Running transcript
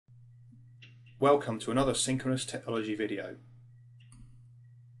Welcome to another Synchronous Technology video.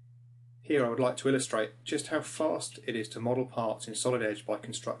 Here I would like to illustrate just how fast it is to model parts in Solid Edge by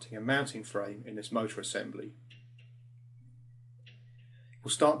constructing a mounting frame in this motor assembly.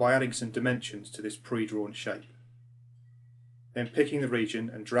 We'll start by adding some dimensions to this pre-drawn shape. Then picking the region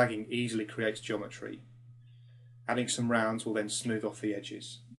and dragging easily creates geometry. Adding some rounds will then smooth off the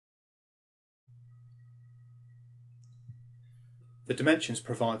edges. The dimensions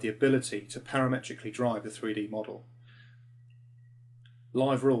provide the ability to parametrically drive the 3D model.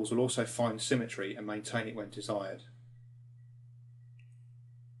 Live rules will also find symmetry and maintain it when desired.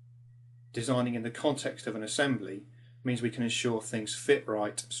 Designing in the context of an assembly means we can ensure things fit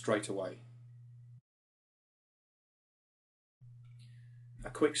right straight away. A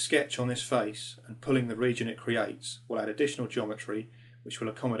quick sketch on this face and pulling the region it creates will add additional geometry which will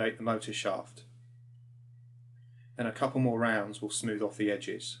accommodate the motor shaft. Then a couple more rounds will smooth off the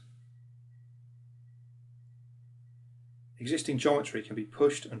edges. Existing geometry can be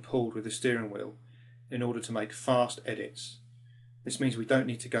pushed and pulled with the steering wheel in order to make fast edits. This means we don't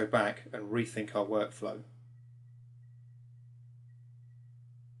need to go back and rethink our workflow.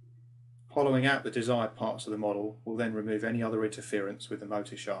 Hollowing out the desired parts of the model will then remove any other interference with the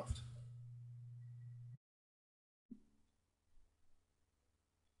motor shaft.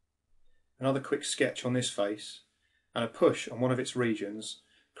 Another quick sketch on this face and a push on one of its regions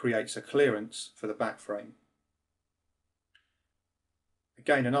creates a clearance for the back frame.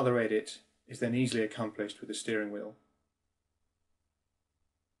 Again, another edit is then easily accomplished with the steering wheel.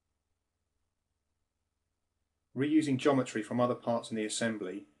 Reusing geometry from other parts in the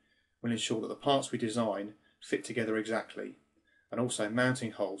assembly will ensure that the parts we design fit together exactly, and also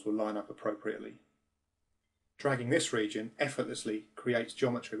mounting holes will line up appropriately. Dragging this region effortlessly creates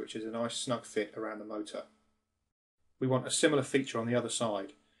geometry which is a nice snug fit around the motor. We want a similar feature on the other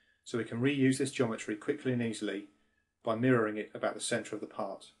side, so we can reuse this geometry quickly and easily by mirroring it about the centre of the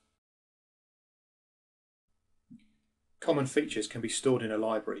part. Common features can be stored in a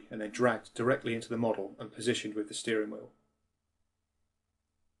library and then dragged directly into the model and positioned with the steering wheel.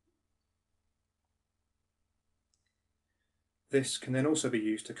 This can then also be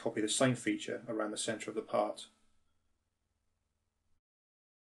used to copy the same feature around the centre of the part.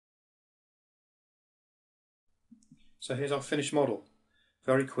 So here's our finished model.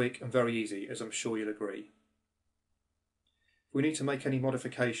 Very quick and very easy, as I'm sure you'll agree. If we need to make any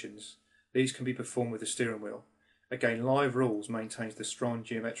modifications, these can be performed with the steering wheel. Again, Live Rules maintains the strong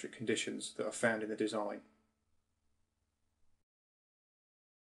geometric conditions that are found in the design.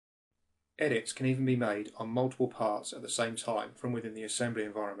 Edits can even be made on multiple parts at the same time from within the assembly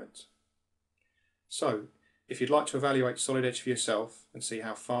environment. So, if you'd like to evaluate Solid Edge for yourself and see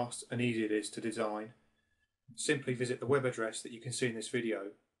how fast and easy it is to design, simply visit the web address that you can see in this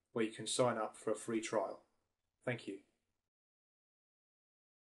video where you can sign up for a free trial. Thank you.